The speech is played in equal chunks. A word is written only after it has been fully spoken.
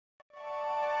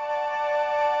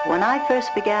When I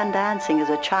first began dancing as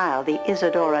a child, the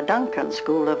Isadora Duncan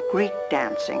school of Greek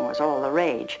dancing was all the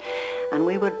rage, and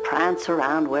we would prance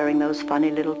around wearing those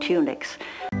funny little tunics.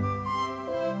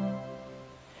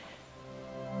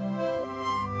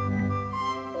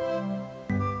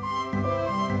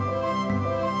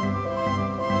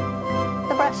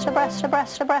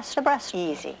 Abreast,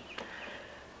 easy.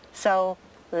 So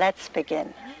let's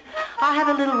begin. I have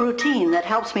a little routine that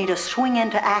helps me to swing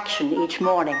into action each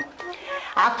morning.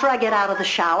 After I get out of the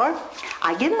shower,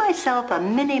 I give myself a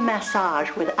mini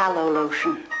massage with aloe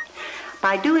lotion.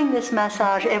 By doing this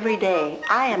massage every day,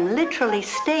 I am literally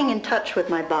staying in touch with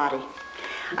my body.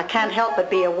 I can't help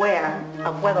but be aware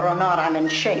of whether or not I'm in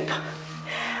shape.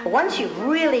 Once you've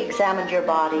really examined your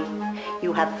body,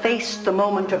 you have faced the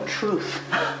moment of truth.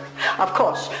 Of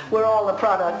course, we're all the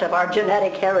product of our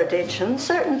genetic heritage, and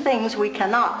certain things we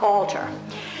cannot alter.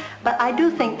 But I do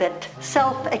think that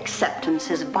self-acceptance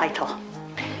is vital.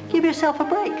 Give yourself a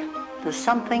break. There's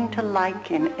something to like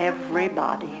in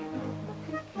everybody.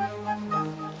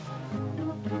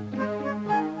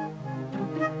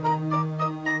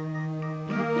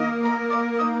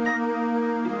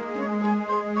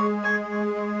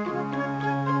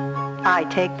 I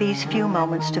take these few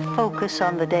moments to focus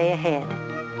on the day ahead.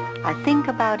 I think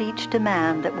about each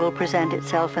demand that will present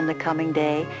itself in the coming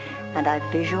day, and I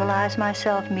visualize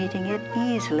myself meeting it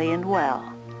easily and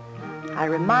well. I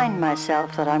remind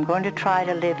myself that I'm going to try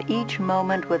to live each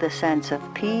moment with a sense of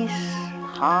peace,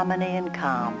 harmony, and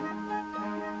calm.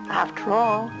 After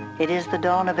all, it is the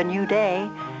dawn of a new day,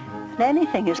 and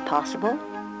anything is possible.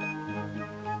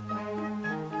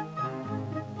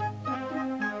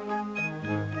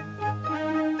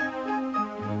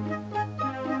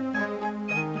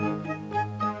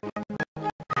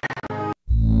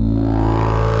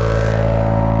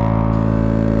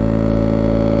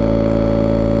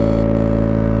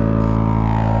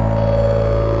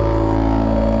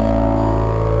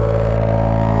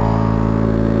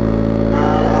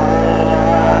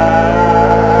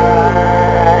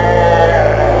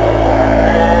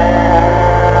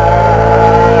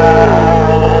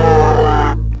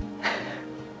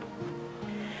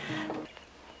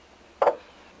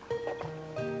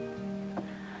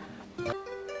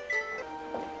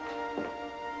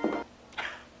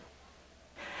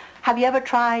 Have you ever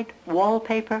tried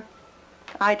wallpaper?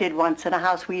 I did once in a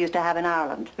house we used to have in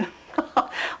Ireland.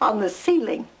 On the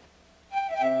ceiling.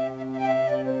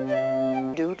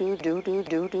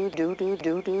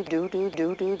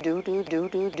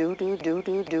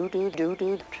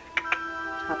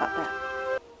 How about that?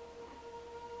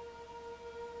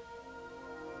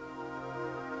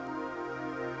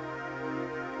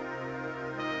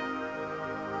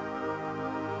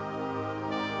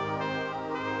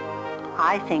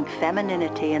 I think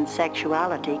femininity and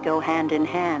sexuality go hand in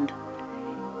hand.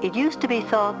 It used to be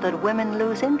thought that women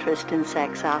lose interest in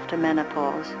sex after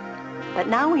menopause, but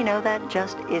now we know that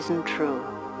just isn't true.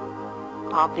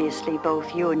 Obviously,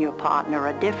 both you and your partner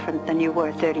are different than you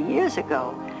were 30 years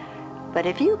ago, but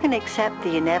if you can accept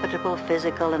the inevitable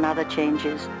physical and other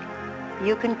changes,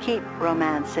 you can keep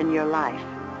romance in your life.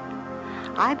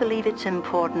 I believe it's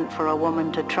important for a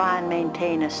woman to try and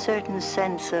maintain a certain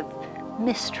sense of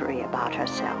mystery about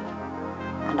herself,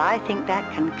 and I think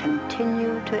that can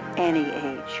continue to any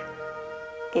age.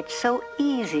 It's so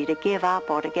easy to give up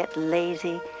or to get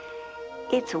lazy.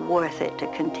 It's worth it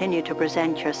to continue to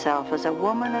present yourself as a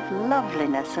woman of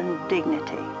loveliness and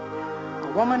dignity,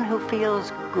 a woman who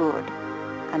feels good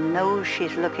and knows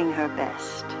she's looking her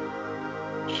best.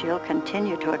 She'll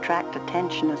continue to attract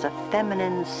attention as a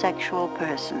feminine, sexual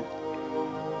person.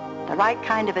 The right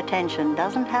kind of attention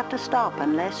doesn't have to stop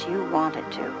unless you want it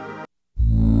to.